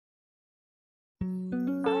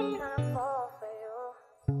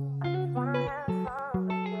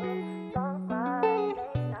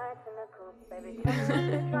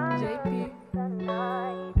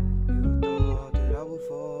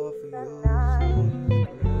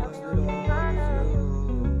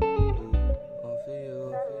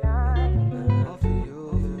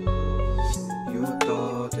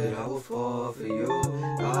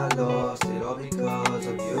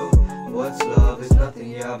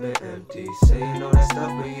I've been empty. Saying all that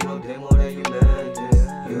stuff, but you know damn well that you meant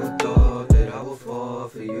it. You thought that I would fall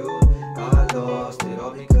for you. I lost it all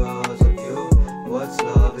because of you. What's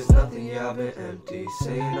love? It's nothing, yeah, I've been empty.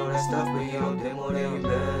 Saying all that stuff, but you know damn well that you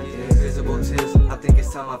meant it. Invisible tears, I think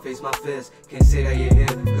it's time I face my fears. Can't say that you're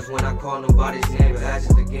here, cause when I call nobody's name. But that's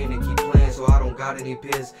just the game they keep playing, so I don't got any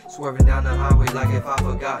peers. Swerving down the highway like if I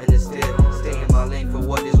forgotten instead. Stay in my lane for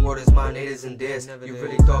what this world is mine, it isn't theirs. You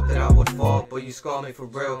really thought that I would fall, but you scarred me for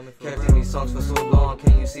real. Kept in these songs for so long,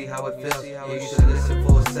 can you see how it feels? Yeah, you should listen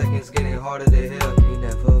for a second, it's getting harder to hear. We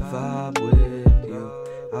never vibe with you.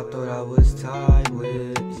 I thought I was tired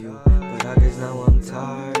with you, but I guess now I'm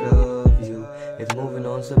tired of you. If moving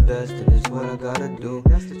on's the best, then it's what I gotta do.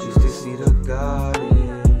 Just to see the God in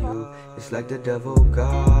you. It's like the devil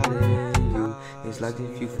got in you. It's like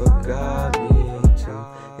if you forgot me too.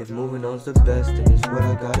 If moving on's the best, then it's what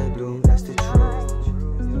I gotta do. That's the truth.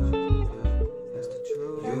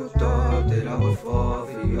 You thought that I would fall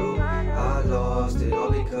for you. I lost it all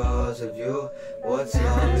because of you. What's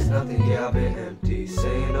love? It's nothing, yeah, I've been empty.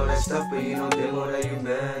 Saying all that stuff, but you know damn well that you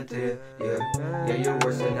meant it. Yeah, you're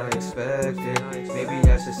worse than I expected. Maybe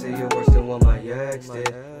I should say you're worse than what my ex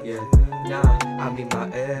did. Yeah, nah, I mean my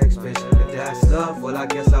ex, bitch. If that's love, well I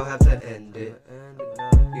guess I'll have to end it.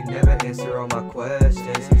 You never answer all my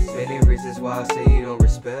questions. Many reasons why I say you don't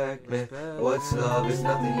respect me. What's love? It's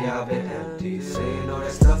nothing, yeah, I've been empty. Saying all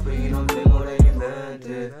that stuff, but you know damn well that you meant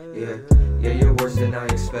it. Yeah, you're worse than I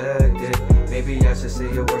expected. Maybe I should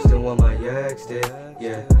say you're worse than what my ex did.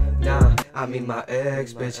 Yeah, nah, I mean my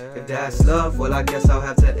ex, bitch. If that's love, well I guess I'll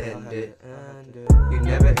have to end it. You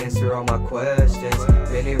never answer all my questions.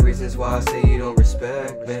 Many reasons why I say you don't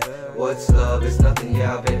respect me. What's love? It's nothing,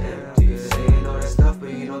 yeah, I've been empty. Saying all that stuff, but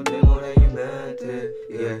you know damn well that you meant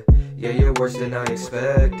it. Yeah, you're worse than I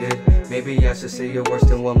expected. Maybe I should say you're worse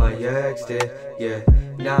than what my ex did. Yeah,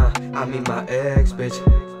 nah, I mean my ex, bitch.